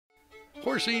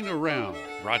Horsing Around,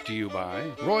 brought to you by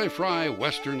Roy Fry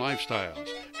Western Lifestyles,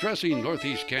 dressing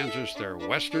Northeast Kansas their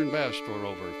Western best for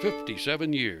over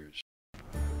 57 years.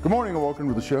 Good morning and welcome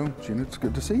to the show. Gina, it's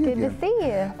good to see you again. Good to see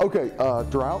you. Okay,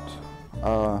 drought,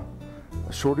 a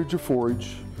shortage of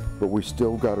forage, but we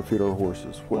still got to feed our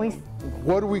horses.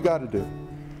 What do we got to do?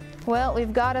 Well,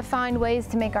 we've got to find ways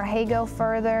to make our hay go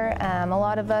further. A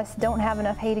lot of us don't have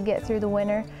enough hay to get through the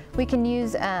winter. We can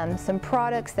use some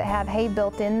products that have hay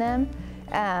built in them.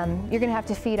 You're going to have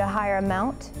to feed a higher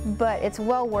amount, but it's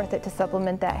well worth it to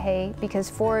supplement that hay because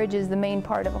forage is the main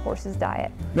part of a horse's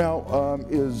diet. Now,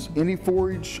 is any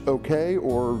forage okay,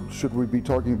 or should we be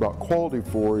talking about quality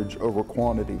forage over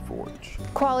quantity forage?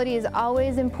 Quality is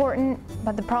always important,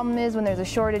 but the problem is when there's a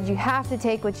shortage, you have to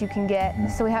take what you can get,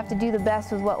 so we have to do the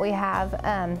best with what we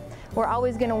have. We're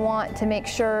always going to want to make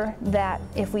sure that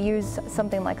if we use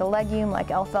something like a legume,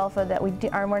 like alfalfa, that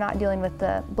we're not dealing with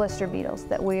the blister beetles,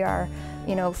 that we are,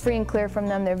 free and clear from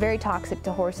them. They're very toxic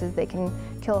to horses. They can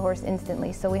kill a horse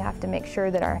instantly, so we have to make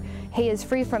sure that our hay is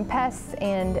free from pests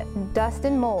and dust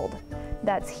and mold.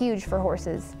 That's huge for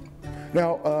horses.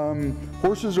 Now,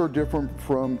 horses are different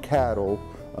from cattle,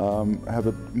 have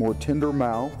a more tender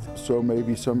mouth, so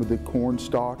maybe some of the corn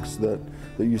stalks that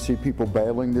you see people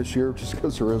baling this year just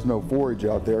because there is no forage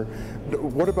out there.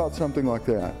 What about something like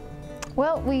that?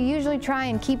 Well, we usually try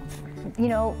and keep,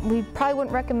 we probably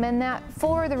wouldn't recommend that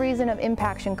for the reason of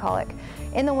impaction colic.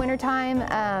 In the wintertime,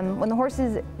 when the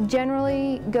horses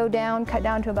generally cut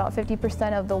down to about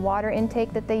 50% of the water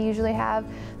intake that they usually have,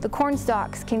 the corn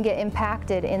stalks can get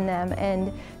impacted in them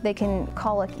and they can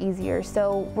colic easier.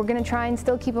 So we're going to try and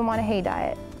still keep them on a hay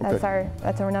diet. That's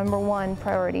our number one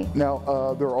priority.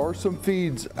 Now, there are some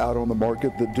feeds out on the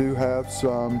market that do have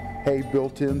some hay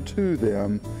built into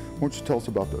them. Why don't you tell us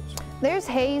about those? There's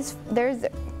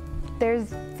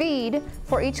feed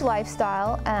for each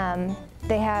lifestyle.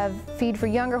 They have feed for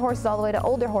younger horses all the way to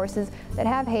older horses that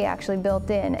have hay actually built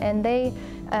in, and they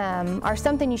are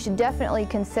something you should definitely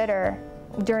consider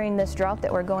during this drought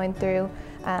that we're going through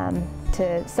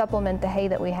to supplement the hay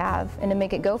that we have and to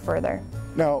make it go further.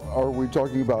 Now, are we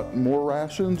talking about more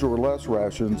rations or less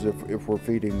rations if we're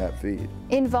feeding that feed?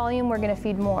 In volume, we're going to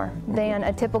feed more than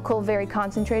a typical very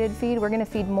concentrated feed. We're going to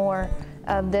feed more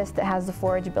of this that has the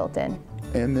forage built in.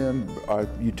 And then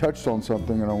you touched on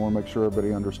something, and I want to make sure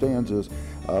everybody understands is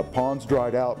ponds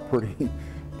dried out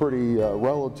pretty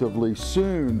relatively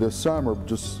soon this summer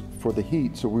just for the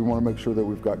heat, so we want to make sure that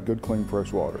we've got good, clean,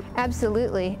 fresh water.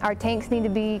 Absolutely. Our tanks need to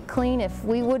be clean. If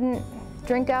we wouldn't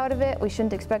drink out of it, we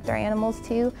shouldn't expect our animals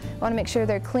to. We want to make sure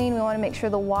they're clean. We want to make sure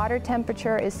the water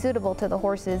temperature is suitable to the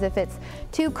horses. If it's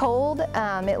too cold,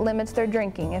 it limits their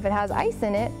drinking. If it has ice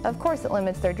in it, of course it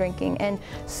limits their drinking. And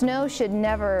snow should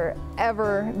never,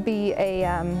 ever be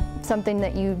something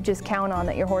that you just count on,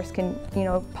 that your horse can,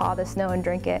 paw the snow and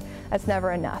drink it. That's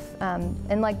never enough.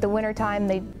 And like the winter time,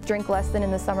 they drink less than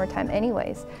in the summertime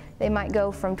anyways. They might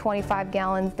go from 25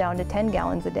 gallons down to 10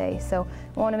 gallons a day. So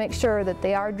we want to make sure that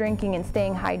they are drinking and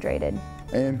staying hydrated.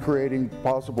 And creating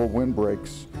possible wind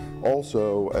breaks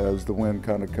also as the wind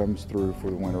kind of comes through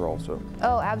for the winter also.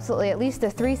 Oh, absolutely. At least a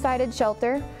 3-sided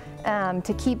shelter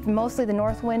to keep mostly the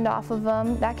north wind off of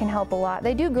them. That can help a lot.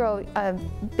 They do grow a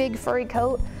big furry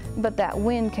coat, but that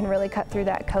wind can really cut through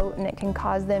that coat and it can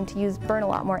cause them to burn a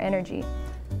lot more energy.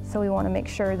 So we want to make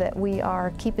sure that we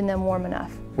are keeping them warm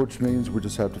enough. Which means we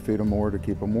just have to feed them more to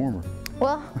keep them warmer.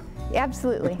 Well,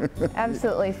 absolutely.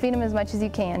 Absolutely. Feed them as much as you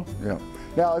can. Yeah.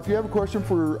 Now, if you have a question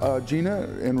for Gina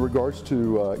in regards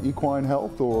to equine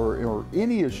health or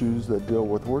any issues that deal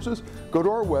with horses, go to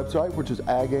our website, which is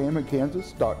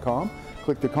agaminkansas.com.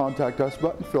 Click the Contact Us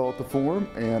button, fill out the form,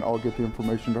 and I'll get the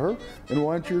information to her, and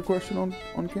we'll answer your question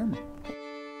on camera.